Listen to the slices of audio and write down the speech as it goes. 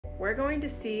we're going to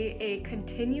see a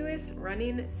continuous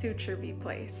running suture be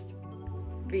placed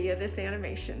via this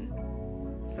animation.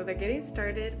 So they're getting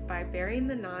started by burying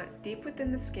the knot deep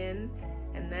within the skin,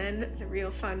 and then the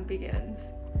real fun begins.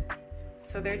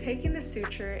 So they're taking the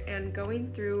suture and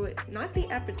going through not the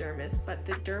epidermis, but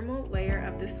the dermal layer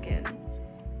of the skin.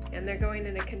 And they're going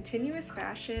in a continuous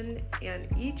fashion, and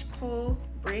each pull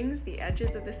brings the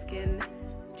edges of the skin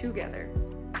together.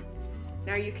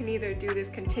 Now you can either do this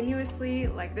continuously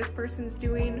like this person's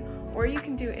doing, or you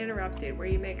can do interrupted where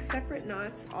you make separate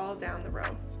knots all down the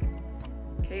row.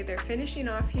 Okay, they're finishing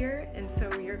off here, and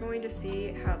so you're going to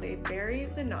see how they bury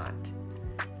the knot.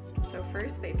 So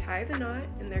first they tie the knot,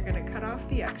 and they're going to cut off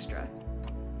the extra.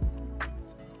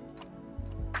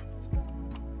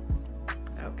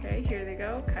 Okay, here they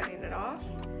go, cutting it off.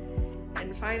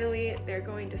 And finally, they're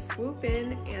going to swoop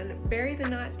in and bury the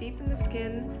knot deep in the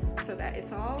skin so that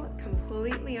it's all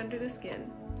completely under the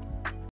skin.